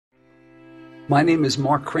My name is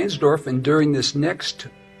Mark Kransdorf, and during this next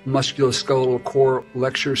musculoskeletal core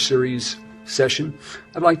lecture series session,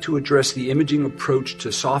 I'd like to address the imaging approach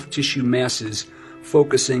to soft tissue masses,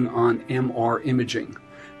 focusing on MR imaging.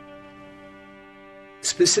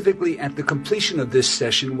 Specifically, at the completion of this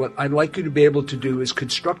session, what I'd like you to be able to do is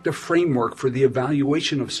construct a framework for the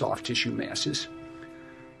evaluation of soft tissue masses,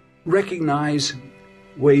 recognize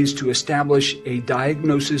ways to establish a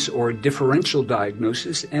diagnosis or a differential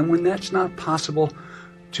diagnosis, and when that's not possible,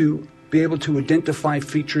 to be able to identify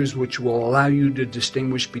features which will allow you to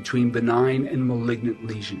distinguish between benign and malignant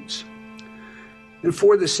lesions. And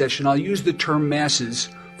for this session, I'll use the term masses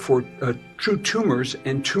for true tumors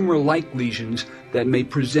and tumor-like lesions that may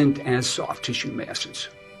present as soft tissue masses.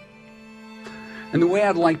 And the way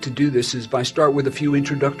I'd like to do this is by start with a few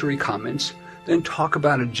introductory comments, then talk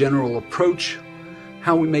about a general approach,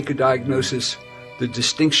 how we make a diagnosis, the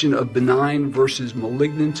distinction of benign versus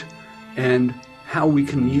malignant, and how we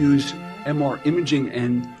can use MR imaging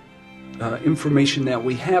and information that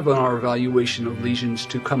we have on our evaluation of lesions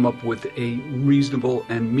to come up with a reasonable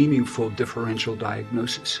and meaningful differential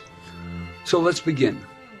diagnosis. So let's begin.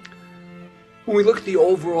 When we look at the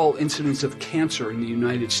overall incidence of cancer in the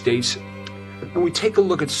United States, and we take a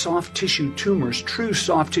look at soft tissue tumors, true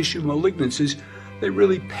soft tissue malignancies, they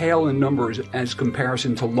really pale in numbers as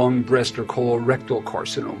comparison to lung, breast, or colorectal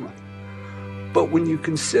carcinoma. But when you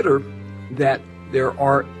consider that there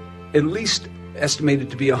are at least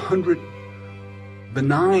estimated to be 100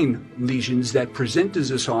 benign lesions that present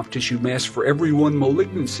as a soft tissue mass for every one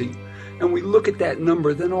malignancy, and we look at that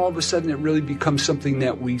number, then all of a sudden it really becomes something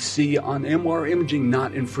that we see on MR imaging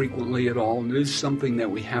not infrequently at all, and it is something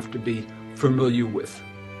that we have to be familiar with.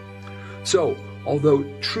 So, although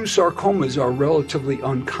true sarcomas are relatively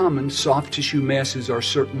uncommon, soft tissue masses are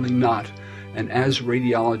certainly not, and as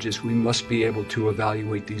radiologists we must be able to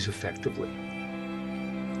evaluate these effectively.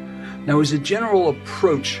 Now, as a general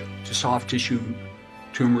approach to soft tissue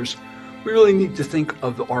tumors, we really need to think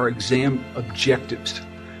of our exam objectives.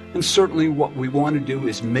 And certainly what we want to do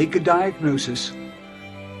is make a diagnosis,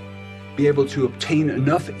 be able to obtain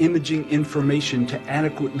enough imaging information to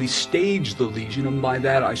adequately stage the lesion, and by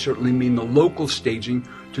that I certainly mean the local staging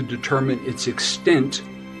to determine its extent,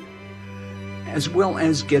 as well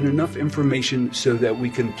as get enough information so that we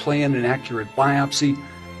can plan an accurate biopsy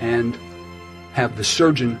and have the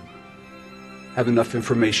surgeon have enough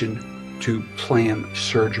information to plan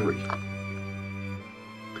surgery.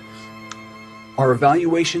 Our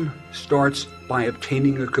evaluation starts by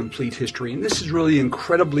obtaining a complete history, and this is really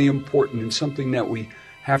incredibly important and something that we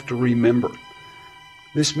have to remember.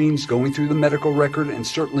 This means going through the medical record, and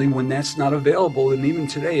certainly when that's not available, and even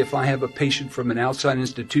today if I have a patient from an outside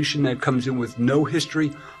institution that comes in with no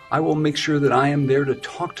history, I will make sure that I am there to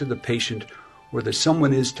talk to the patient, or that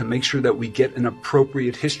someone is, to make sure that we get an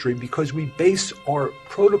appropriate history, because we base our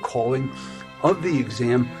protocoling of the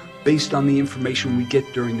exam based on the information we get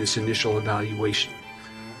during this initial evaluation.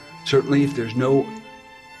 Certainly, if there's no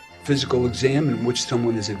physical exam in which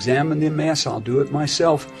someone has examined the mass, I'll do it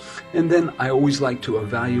myself. And then I always like to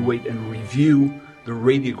evaluate and review the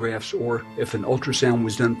radiographs, or if an ultrasound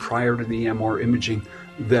was done prior to the MR imaging,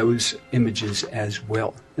 those images as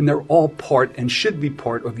well. And they're all part and should be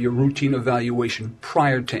part of your routine evaluation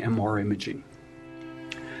prior to MR imaging.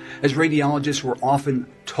 As radiologists, we're often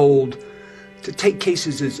told to take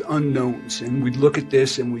cases as unknowns, and we'd look at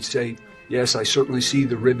this and we'd say, yes, I certainly see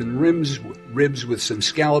the ribs with some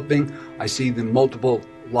scalloping. I see the multiple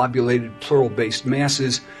lobulated pleural-based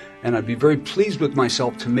masses, and I'd be very pleased with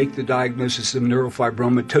myself to make the diagnosis of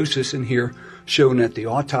neurofibromatosis. And here, shown at the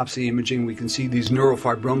autopsy imaging, we can see these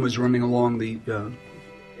neurofibromas running along the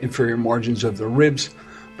inferior margins of the ribs.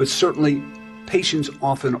 But certainly, patients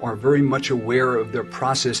often are very much aware of their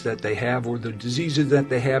process that they have or the diseases that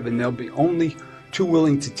they have, and they'll be only too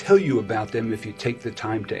willing to tell you about them if you take the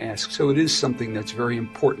time to ask. So it is something that's very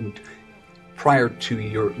important prior to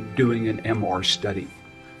your doing an MR study.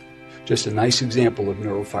 Just a nice example of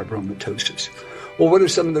neurofibromatosis. Well, what are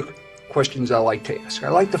some of the questions I like to ask? I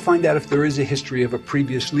like to find out if there is a history of a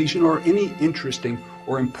previous lesion or any interesting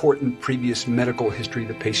or important previous medical history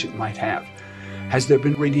the patient might have. Has there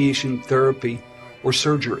been radiation therapy or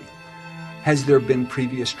surgery? Has there been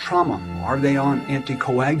previous trauma? Are they on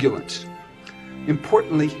anticoagulants?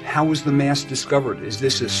 Importantly, how was the mass discovered? Is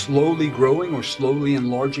this a slowly growing or slowly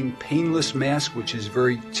enlarging painless mass, which is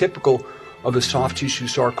very typical of a soft tissue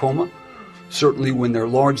sarcoma? Certainly when they're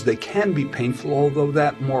large, they can be painful, although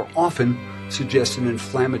that more often suggests an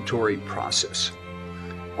inflammatory process.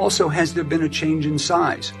 Also, has there been a change in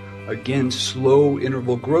size? Again, slow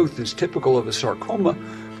interval growth is typical of a sarcoma,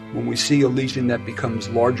 When we see a lesion that becomes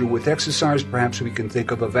larger with exercise, perhaps we can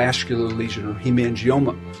think of a vascular lesion or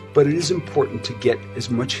hemangioma. But it is important to get as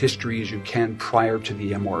much history as you can prior to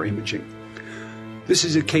the MR imaging. This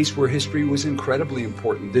is a case where history was incredibly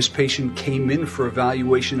important. This patient came in for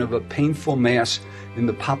evaluation of a painful mass in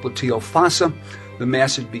the popliteal fossa. The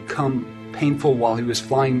mass had become painful while he was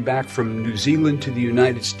flying back from New Zealand to the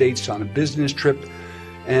United States on a business trip.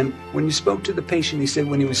 And when you spoke to the patient, he said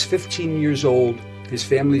when he was 15 years old, his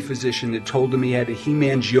family physician had told him he had a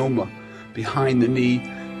hemangioma behind the knee,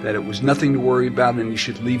 that it was nothing to worry about and he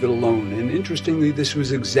should leave it alone. And interestingly, this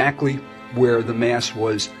was exactly where the mass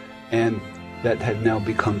was, and that had now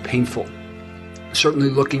become painful.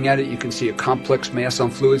 Certainly looking at it, you can see a complex mass on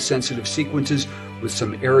fluid-sensitive sequences with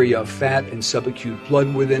some area of fat and subacute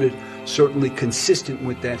blood within it, certainly consistent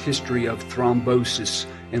with that history of thrombosis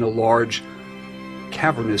in a large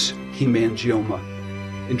cavernous hemangioma,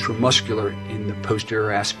 intramuscular in the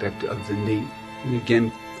posterior aspect of the knee. And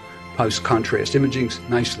again, post-contrast imaging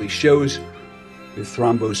nicely shows the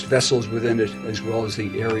thrombosed vessels within it, as well as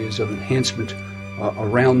the areas of enhancement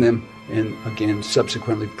around them, and again,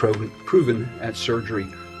 subsequently proven at surgery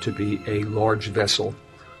to be a large vessel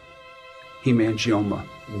hemangioma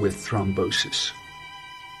with thrombosis.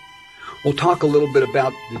 We'll talk a little bit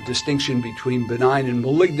about the distinction between benign and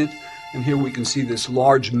malignant, and here we can see this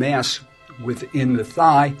large mass within the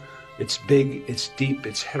thigh. It's big, it's deep,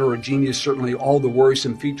 it's heterogeneous, certainly all the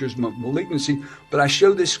worrisome features of malignancy, but I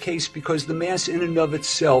show this case because the mass in and of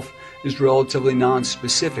itself is relatively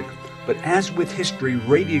non-specific. But as with history,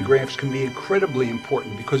 radiographs can be incredibly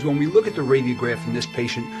important, because when we look at the radiograph in this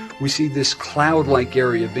patient, we see this cloud-like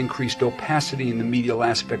area of increased opacity in the medial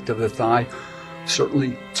aspect of the thigh,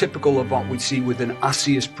 certainly typical of what we see with an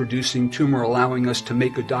osseous-producing tumor, allowing us to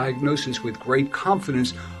make a diagnosis with great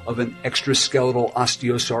confidence of an extraskeletal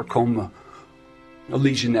osteosarcoma, a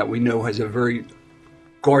lesion that we know has a very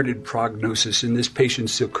guarded prognosis, and this patient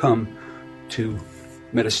succumbed to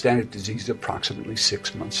metastatic disease approximately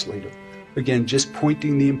 6 months later. Again, just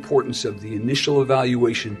pointing the importance of the initial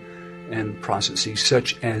evaluation and processes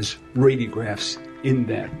such as radiographs in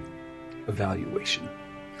that evaluation.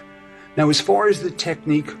 Now, as far as the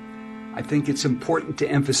technique, I think it's important to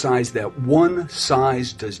emphasize that one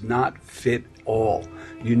size does not fit all.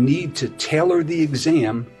 You need to tailor the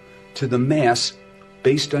exam to the mass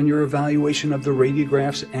based on your evaluation of the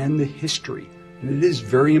radiographs and the history. And it is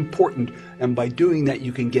very important, and by doing that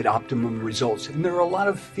you can get optimum results. And there are a lot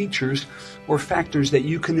of features or factors that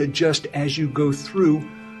you can adjust as you go through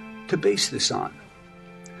to base this on.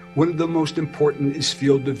 One of the most important is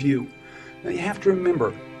field of view. Now you have to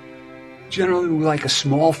remember, generally we like a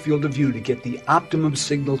small field of view to get the optimum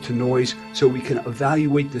signal to noise so we can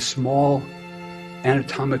evaluate the small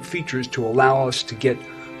anatomic features to allow us to get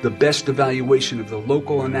the best evaluation of the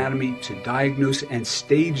local anatomy to diagnose and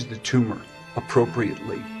stage the tumor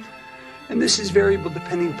appropriately. And this is variable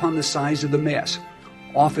depending upon the size of the mass.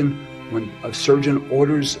 Often when a surgeon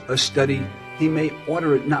orders a study, he may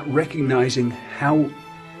order it not recognizing how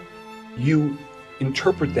you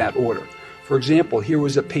interpret that order. For example, here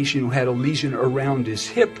was a patient who had a lesion around his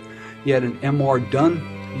hip. He had an MR done.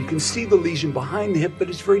 You can see the lesion behind the hip, but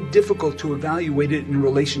it's very difficult to evaluate it in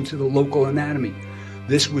relation to the local anatomy.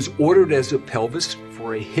 This was ordered as a pelvis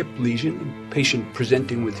for a hip lesion, a patient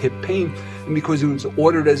presenting with hip pain, and because it was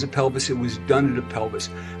ordered as a pelvis, it was done at a pelvis.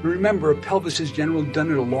 And remember, a pelvis is generally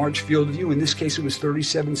done at a large field of view. In this case, it was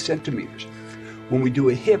 37 centimeters. When we do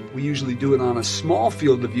a hip, we usually do it on a small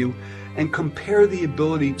field of view and compare the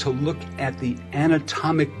ability to look at the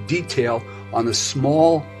anatomic detail on a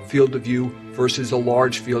small field of view versus a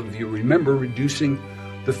large field of view. Remember, reducing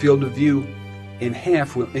the field of view in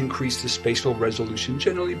half will increase the spatial resolution,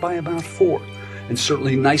 generally by about 4. And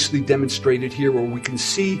certainly nicely demonstrated here where we can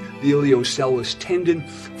see the iliocellus tendon,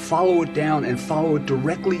 follow it down and follow it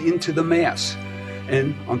directly into the mass.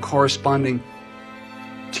 And on corresponding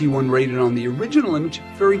T1 rated on the original image,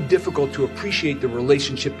 very difficult to appreciate the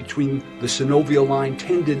relationship between the synovial line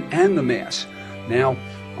tendon and the mass. Now,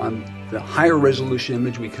 on the higher resolution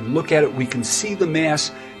image, we can look at it, we can see the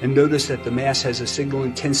mass, and notice that the mass has a signal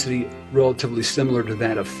intensity relatively similar to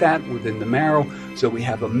that of fat within the marrow. So we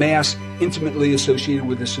have a mass intimately associated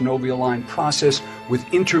with the synovial line process with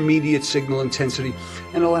intermediate signal intensity,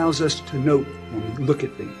 and allows us to note when we look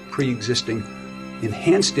at the pre-existing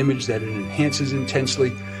enhanced image that it enhances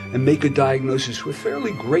intensely, and make a diagnosis with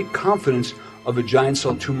fairly great confidence of a giant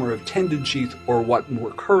cell tumor of tendon sheath, or what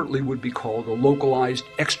more currently would be called a localized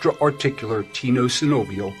extra-articular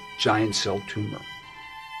tenosynovial giant cell tumor.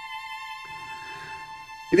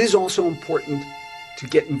 It is also important to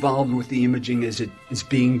get involved with the imaging as it is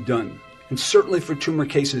being done. And certainly for tumor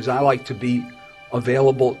cases, I like to be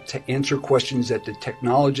available to answer questions that the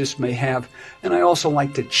technologists may have, and I also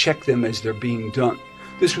like to check them as they're being done.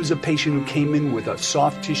 This was a patient who came in with a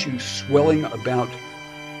soft tissue swelling about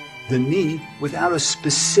the knee without a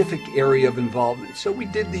specific area of involvement. So we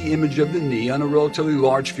did the image of the knee on a relatively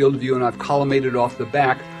large field of view, and I've collimated off the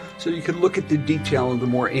back so you can look at the detail of the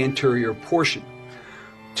more anterior portion.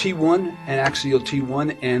 T1 and axial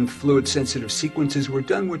T1 and fluid-sensitive sequences were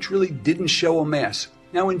done, which really didn't show a mass.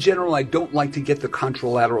 Now, in general, I don't like to get the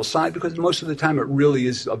contralateral side because most of the time it really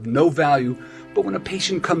is of no value. But when a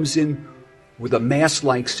patient comes in with a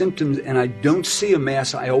mass-like symptoms and I don't see a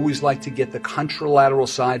mass, I always like to get the contralateral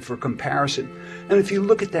side for comparison. And if you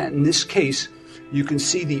look at that in this case, you can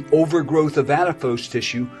see the overgrowth of adipose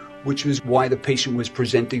tissue, which was why the patient was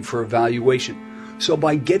presenting for evaluation. So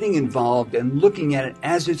by getting involved and looking at it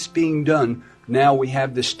as it's being done, now we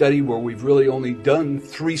have the study where we've really only done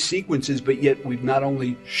 3 sequences, but yet we've not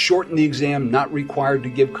only shortened the exam, not required to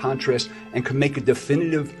give contrast, and can make a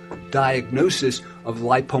definitive diagnosis of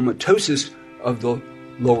lipomatosis of the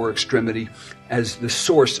lower extremity as the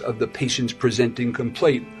source of the patient's presenting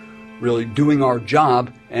complaint, really doing our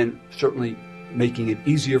job and certainly making it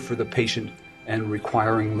easier for the patient and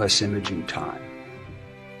requiring less imaging time.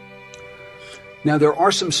 Now, there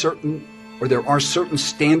are certain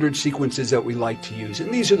standard sequences that we like to use,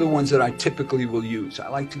 and these are the ones that I typically will use. I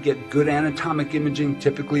like to get good anatomic imaging,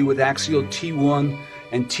 typically with axial T1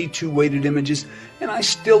 and T2 weighted images, and I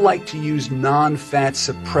still like to use non-fat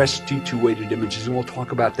suppressed T2 weighted images, and we'll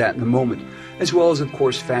talk about that in a moment, as well as, of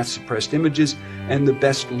course, fat suppressed images and the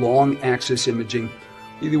best long axis imaging,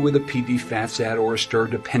 either with a PD FAT-SAT or a STIR,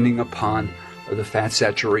 depending upon the fat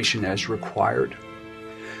saturation as required.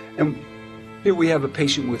 And here we have a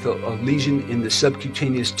patient with a lesion in the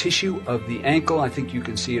subcutaneous tissue of the ankle. I think you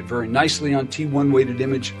can see it very nicely on T1 weighted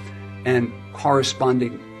image and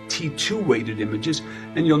corresponding T2 weighted images.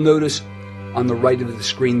 And you'll notice on the right of the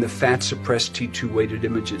screen the fat suppressed T2 weighted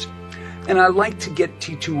images. And I like to get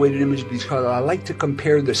T2 weighted images because I like to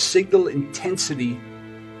compare the signal intensity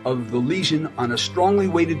of the lesion on a strongly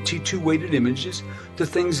weighted T2 weighted images to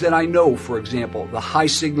things that I know, for example, the high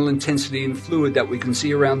signal intensity in fluid that we can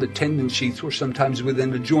see around the tendon sheaths or sometimes within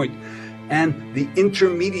the joint, and the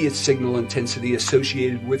intermediate signal intensity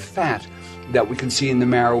associated with fat that we can see in the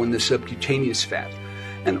marrow and the subcutaneous fat.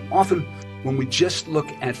 And often when we just look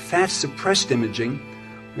at fat suppressed imaging,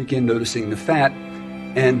 again noticing the fat,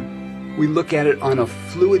 and we look at it on a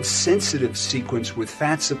fluid sensitive sequence with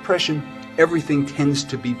fat suppression, everything tends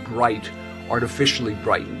to be bright, artificially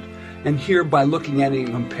brightened. And here, by looking at it and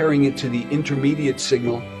comparing it to the intermediate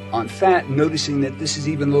signal on fat, noticing that this is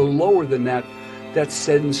even a little lower than that, that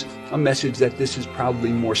sends a message that this is probably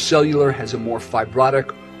more cellular, has a more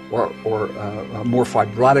fibrotic or more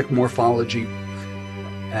fibrotic morphology,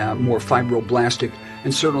 more fibroblastic,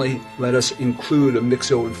 and certainly let us include a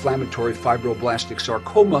myxo-inflammatory fibroblastic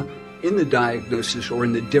sarcoma in the diagnosis or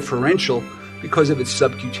in the differential because of its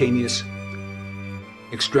subcutaneous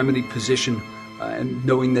extremity position, and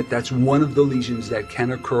knowing that that's one of the lesions that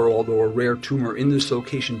can occur, although a rare tumor, in this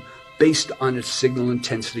location based on its signal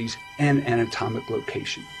intensities and anatomic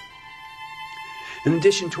location. In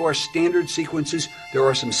addition to our standard sequences, there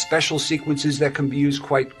are some special sequences that can be used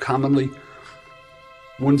quite commonly.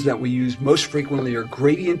 Ones that we use most frequently are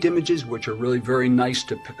gradient images, which are really very nice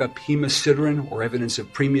to pick up hemosiderin or evidence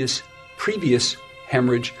of previous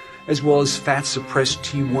hemorrhage, as well as fat-suppressed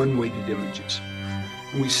T1 weighted images.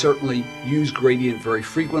 We certainly use gradient very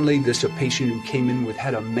frequently. This is a patient who came in with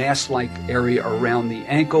had a mass-like area around the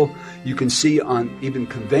ankle. You can see on even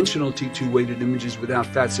conventional T2 weighted images without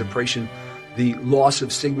fat suppression the loss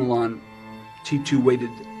of signal on T2 weighted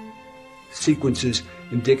sequences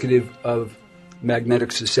indicative of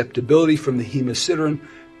magnetic susceptibility from the hemosiderin,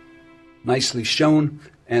 nicely shown.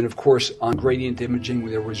 And of course, on gradient imaging,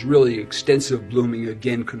 there was really extensive blooming,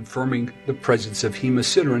 again confirming the presence of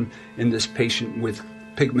hemosiderin in this patient with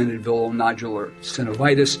pigmented villonodular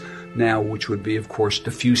synovitis, now which would be, of course,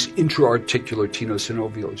 diffuse intra-articular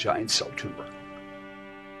tenosynovial giant cell tumor.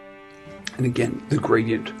 And again, the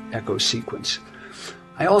gradient echo sequence.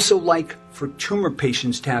 I also like for tumor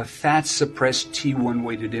patients to have fat-suppressed T1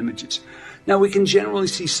 weighted images. Now, we can generally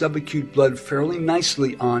see subacute blood fairly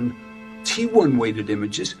nicely on T1 weighted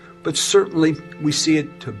images, but certainly we see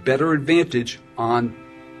it to better advantage on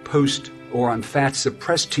post or on fat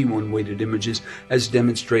suppressed T1 weighted images, as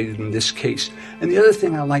demonstrated in this case. And the other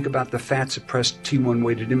thing I like about the fat suppressed T1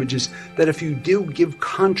 weighted images, that if you do give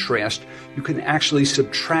contrast, you can actually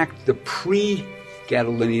subtract the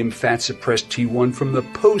pre-gadolinium fat suppressed T1 from the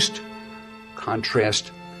post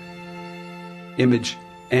contrast image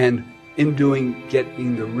and in doing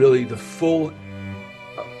getting the full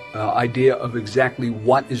idea of exactly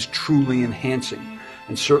what is truly enhancing.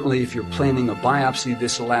 And certainly if you're planning a biopsy,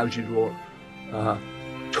 this allows you to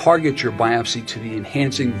target your biopsy to the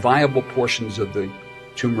enhancing viable portions of the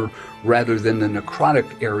tumor rather than the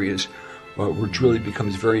necrotic areas, which really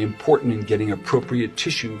becomes very important in getting appropriate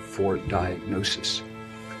tissue for diagnosis.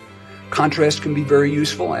 Contrast can be very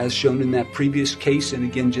useful, as shown in that previous case. And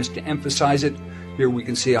again, just to emphasize it, here we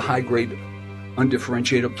can see a high-grade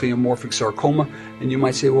undifferentiated pleomorphic sarcoma. And you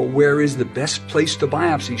might say, well, where is the best place to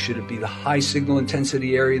biopsy? Should it be the high signal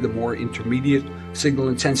intensity area, the more intermediate signal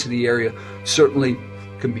intensity area? Certainly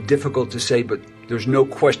can be difficult to say, but there's no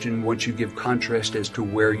question once you give contrast as to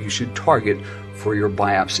where you should target for your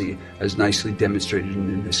biopsy, as nicely demonstrated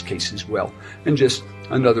in this case as well. And just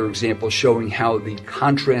another example showing how the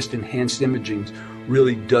contrast-enhanced imaging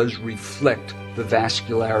really does reflect the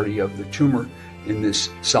vascularity of the tumor in this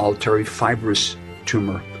solitary fibrous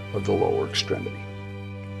tumor of the lower extremity.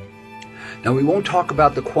 Now, we won't talk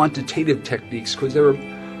about the quantitative techniques because they're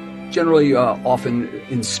generally often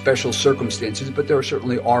in special circumstances, but there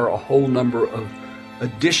certainly are a whole number of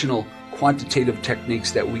additional quantitative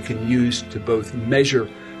techniques that we can use to both measure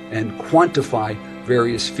and quantify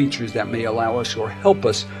various features that may allow us or help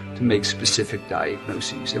us to make specific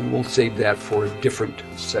diagnoses. And we'll save that for a different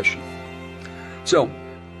session. So,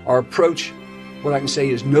 our approach, what I can say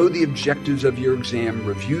is know the objectives of your exam,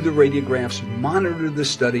 review the radiographs, monitor the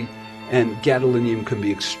study, and gadolinium can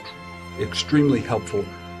be extremely helpful,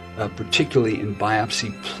 particularly in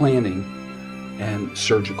biopsy planning and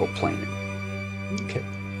surgical planning. Okay.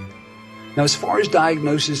 Now, as far as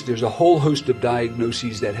diagnosis, there's a whole host of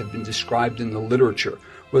diagnoses that have been described in the literature,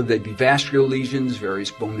 whether they be vascular lesions,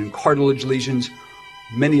 various bone and cartilage lesions,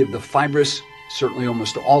 many of the fibrous, certainly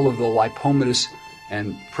almost all of the lipomatous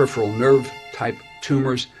and peripheral nerve type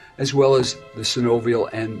tumors, as well as the synovial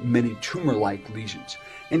and many tumor-like lesions.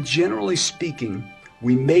 And generally speaking,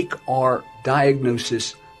 we make our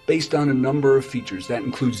diagnosis based on a number of features. That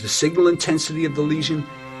includes the signal intensity of the lesion,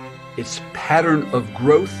 its pattern of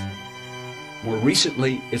growth. More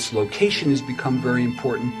recently, its location has become very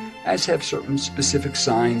important, as have certain specific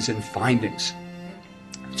signs and findings.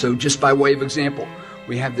 So just by way of example,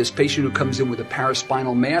 we have this patient who comes in with a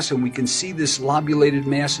paraspinal mass, and we can see this lobulated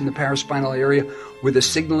mass in the paraspinal area with a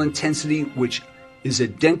signal intensity which is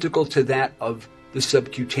identical to that of the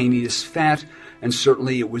subcutaneous fat, and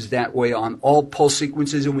certainly it was that way on all pulse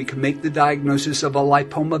sequences, and we can make the diagnosis of a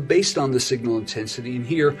lipoma based on the signal intensity. And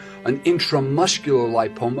here, an intramuscular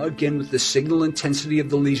lipoma, again with the signal intensity of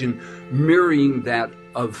the lesion mirroring that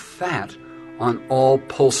of fat on all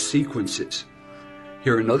pulse sequences.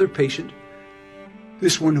 Here, another patient,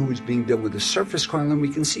 this one who is being done with a surface coil, and we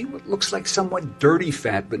can see what looks like somewhat dirty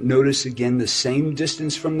fat, but notice again the same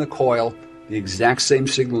distance from the coil, the exact same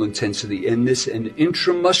signal intensity, and this an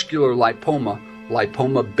intramuscular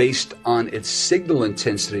lipoma based on its signal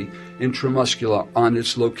intensity, intramuscular on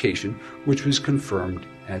its location, which was confirmed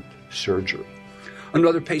at surgery.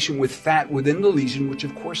 Another patient with fat within the lesion, which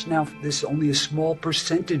of course now this is only a small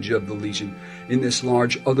percentage of the lesion in this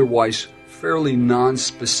large, otherwise fairly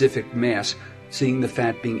non-specific mass, seeing the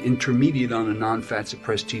fat being intermediate on a non-fat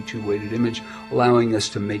suppressed T2 weighted image, allowing us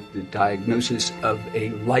to make the diagnosis of a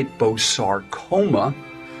liposarcoma.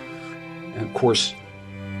 And of course,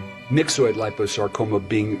 myxoid liposarcoma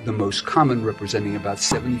being the most common, representing about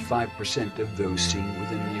 75% of those seen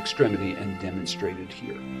within the extremity and demonstrated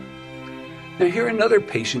here. Now here another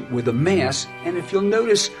patient with a mass, and if you'll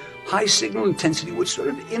notice, high signal intensity which sort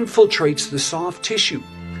of infiltrates the soft tissue.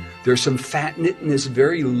 There's some fat in it in this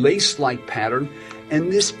very lace-like pattern,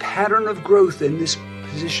 and this pattern of growth in this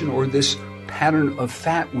position, or this pattern of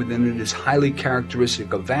fat within it, is highly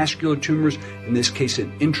characteristic of vascular tumors, in this case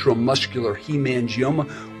an intramuscular hemangioma,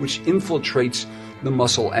 which infiltrates the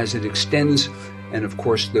muscle as it extends. And of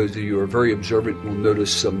course, those of you who are very observant will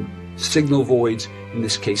notice some signal voids, in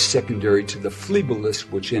this case secondary to the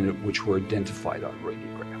phleboliths which were identified on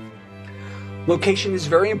radiograph. Location is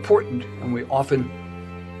very important, and we often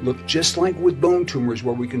look just like with bone tumors,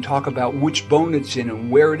 where we can talk about which bone it's in and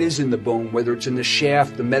where it is in the bone, whether it's in the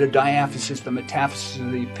shaft, the metadiaphysis, the metaphysis, or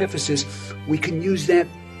the epiphysis. We can use that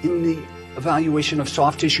in the evaluation of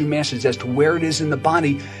soft tissue masses as to where it is in the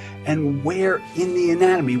body and where in the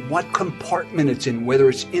anatomy, what compartment it's in, whether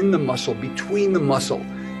it's in the muscle, between the muscle,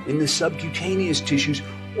 in the subcutaneous tissues,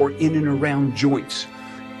 or in and around joints.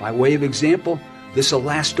 By way of example, this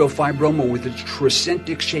elastofibroma with its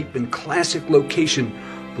crescentic shape and classic location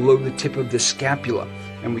below the tip of the scapula,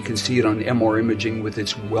 and we can see it on MR imaging with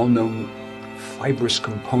its well-known fibrous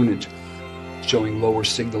component showing lower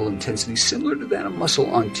signal intensity, similar to that of muscle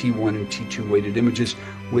on T1 and T2 weighted images,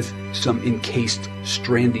 with some encased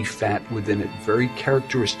strandy fat within it, very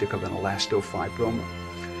characteristic of an elastofibroma.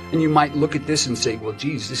 And you might look at this and say, well,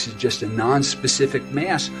 geez, this is just a non-specific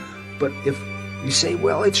mass. But if you say,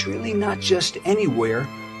 well, it's really not just anywhere,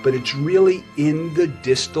 but it's really in the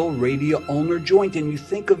distal radial-ulnar joint, and you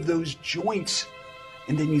think of those joints,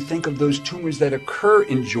 and then you think of those tumors that occur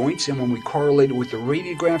in joints, and when we correlate it with the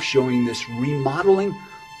radiograph showing this remodeling,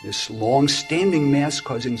 this long-standing mass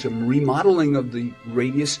causing some remodeling of the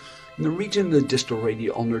radius in the region of the distal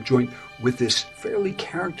radial-ulnar joint with this fairly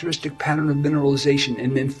characteristic pattern of mineralization,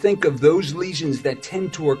 and then think of those lesions that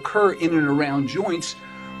tend to occur in and around joints,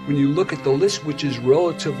 when you look at the list, which is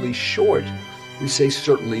relatively short, we say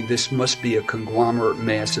certainly this must be a conglomerate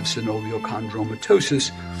mass of synovial chondromatosis,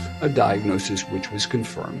 a diagnosis which was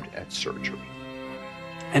confirmed at surgery.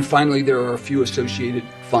 And finally, there are a few associated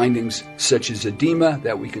findings such as edema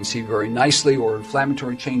that we can see very nicely, or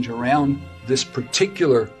inflammatory change around this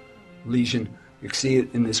particular lesion. You can see it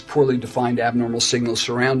in this poorly defined abnormal signal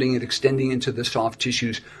surrounding it, extending into the soft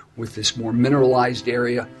tissues with this more mineralized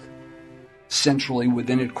area centrally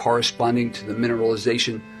within it corresponding to the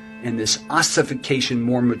mineralization, and this ossification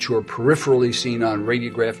more mature peripherally seen on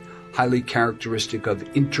radiograph, highly characteristic of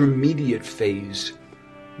intermediate phase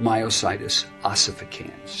myositis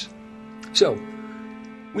ossificans. So,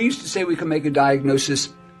 we used to say we can make a diagnosis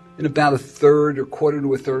in about a third or quarter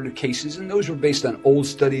to a third of cases, and those were based on old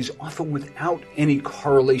studies, often without any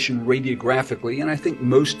correlation radiographically, and I think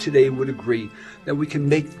most today would agree that we can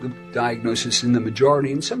make the diagnosis in the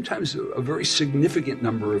majority, and sometimes a very significant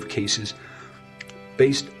number of cases,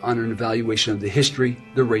 based on an evaluation of the history,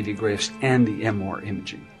 the radiographs, and the MR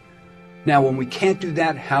imaging. Now, when we can't do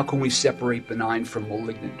that, how can we separate benign from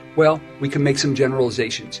malignant? Well, we can make some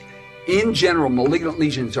generalizations. In general, malignant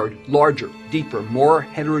lesions are larger, deeper, more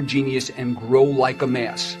heterogeneous, and grow like a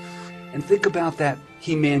mass. And think about that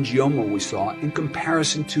hemangioma we saw in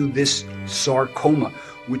comparison to this sarcoma,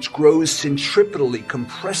 which grows centripetally,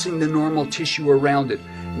 compressing the normal tissue around it.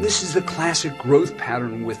 And this is the classic growth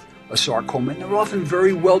pattern with a sarcoma, and they're often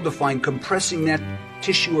very well defined, compressing that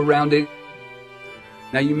tissue around it.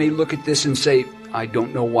 Now, you may look at this and say, I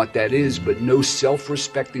don't know what that is, but no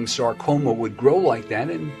self-respecting sarcoma would grow like that,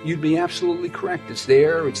 and you'd be absolutely correct. It's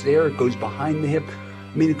there, it goes behind the hip.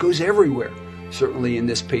 I mean, it goes everywhere, certainly in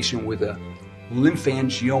this patient with a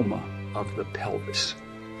lymphangioma of the pelvis.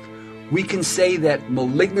 We can say that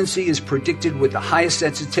malignancy is predicted with the highest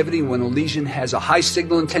sensitivity when a lesion has a high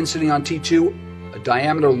signal intensity on T2, a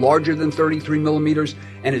diameter larger than 33 millimeters,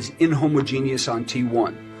 and is inhomogeneous on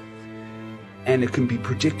T1. And it can be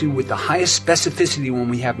predicted with the highest specificity when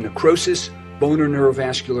we have necrosis, bone or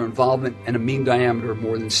neurovascular involvement, and a mean diameter of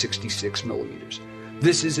more than 66 millimeters.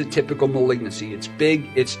 This is a typical malignancy. It's big,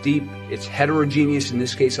 it's deep, it's heterogeneous, in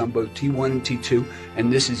this case on both T1 and T2,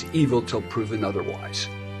 and this is evil till proven otherwise.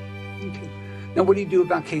 Okay. Now, what do you do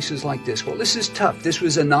about cases like this? Well, this is tough. This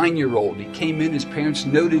was a 9-year-old. He came in, his parents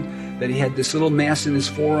noted that he had this little mass in his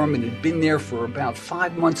forearm and had been there for about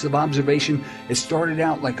 5 months of observation. It started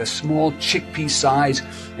out like a small chickpea size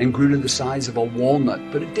and grew to the size of a walnut,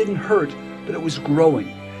 but it didn't hurt, but it was growing.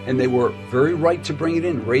 And they were very right to bring it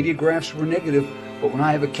in. Radiographs were negative, but when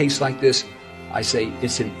I have a case like this, I say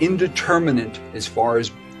it's an indeterminate as far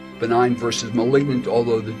as benign versus malignant,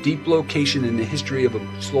 although the deep location in the history of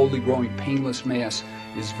a slowly growing painless mass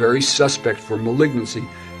is very suspect for malignancy,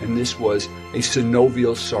 and this was a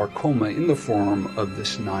synovial sarcoma in the forearm of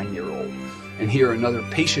this 9-year-old. And here another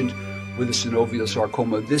patient with a synovial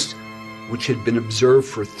sarcoma, this which had been observed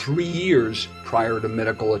for 3 years prior to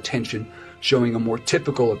medical attention, showing a more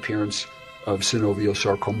typical appearance of synovial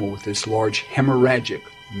sarcoma with this large hemorrhagic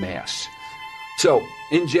mass. So,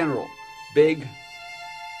 in general, big,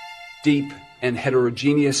 deep, and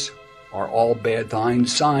heterogeneous are all bad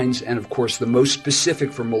signs, and of course the most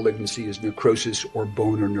specific for malignancy is necrosis or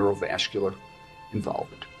bone or neurovascular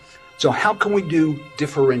involvement. So how can we do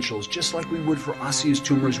differentials just like we would for osseous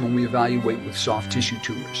tumors when we evaluate with soft tissue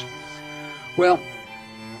tumors? Well,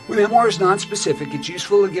 when MR is nonspecific, it's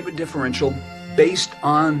useful to give a differential based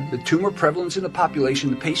on the tumor prevalence in the population,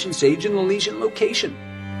 the patient's age, and the lesion location.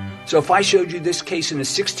 So if I showed you this case in a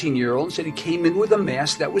 16-year-old and said he came in with a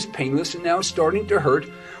mass that was painless and now it's starting to hurt,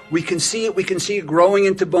 we can see it growing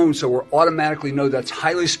into bone, so we automatically know that's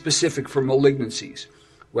highly specific for malignancies.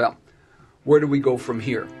 Well, where do we go from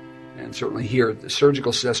here? And certainly here at the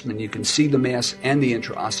surgical assessment, you can see the mass and the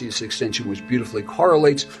intraosseous extension, which beautifully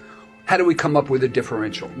correlates. How do we come up with a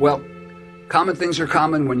differential? Well, common things are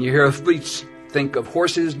common. When you hear athletes, think of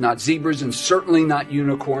horses, not zebras, and certainly not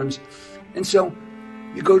unicorns. And so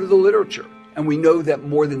you go to the literature. And we know that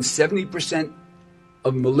more than 70%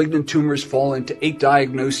 of malignant tumors fall into 8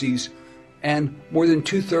 diagnoses, and more than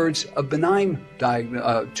 2/3 of benign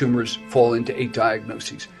tumors fall into 8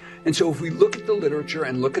 diagnoses. And so if we look at the literature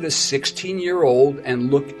and look at a 16-year-old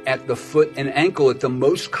and look at the foot and ankle at the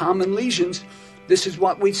most common lesions, this is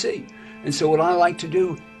what we see. And so what I like to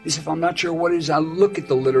do is, if I'm not sure what it is, I look at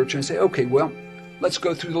the literature and say, okay, well, let's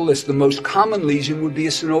go through the list. The most common lesion would be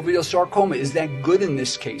a synovial sarcoma. Is that good in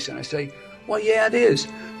this case? And I say, well, yeah, it is.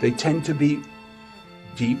 They tend to be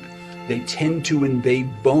deep. They tend to invade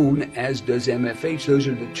bone, as does MFH. Those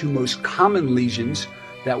are the 2 most common lesions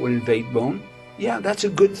that would invade bone. Yeah, that's a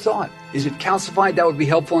good thought. Is it calcified? That would be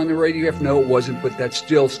helpful in the radiograph. No, it wasn't, but that's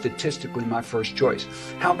still statistically my first choice.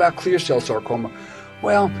 How about clear cell sarcoma?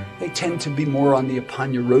 Well, they tend to be more on the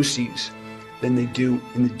aponeuroses than they do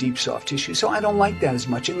in the deep soft tissue. So I don't like that as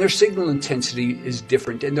much. And their signal intensity is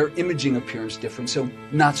different and their imaging appearance different, so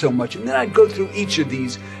not so much. And then I'd go through each of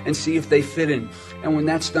these and see if they fit in. And when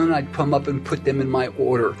that's done, I'd come up and put them in my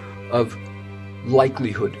order of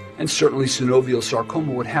likelihood. And certainly synovial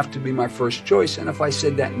sarcoma would have to be my first choice. And if I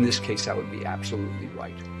said that in this case, I would be absolutely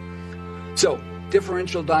right. So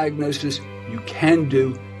differential diagnosis you can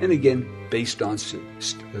do, and again, based on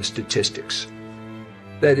statistics.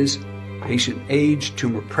 That is, patient age,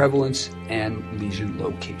 tumor prevalence, and lesion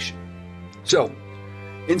location. So,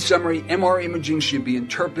 in summary, MR imaging should be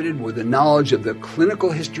interpreted with the knowledge of the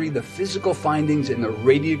clinical history, the physical findings, and the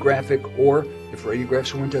radiographic, or if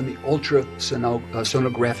radiographs weren't done, the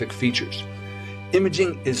ultrasonographic features.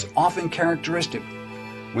 Imaging is often characteristic.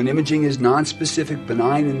 When imaging is nonspecific,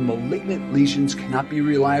 benign and malignant lesions cannot be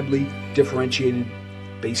reliably differentiated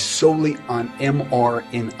based solely on MR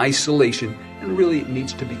in isolation, and really it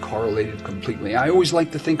needs to be correlated completely. I always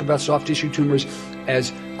like to think about soft tissue tumors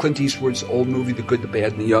as Clint Eastwood's old movie, The Good, the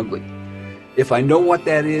Bad, and the Ugly. If I know what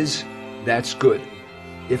that is, that's good.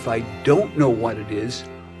 If I don't know what it is,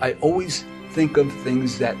 I always think of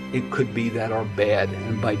things that it could be that are bad,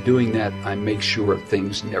 and by doing that, I make sure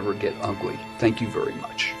things never get ugly. Thank you very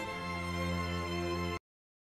much.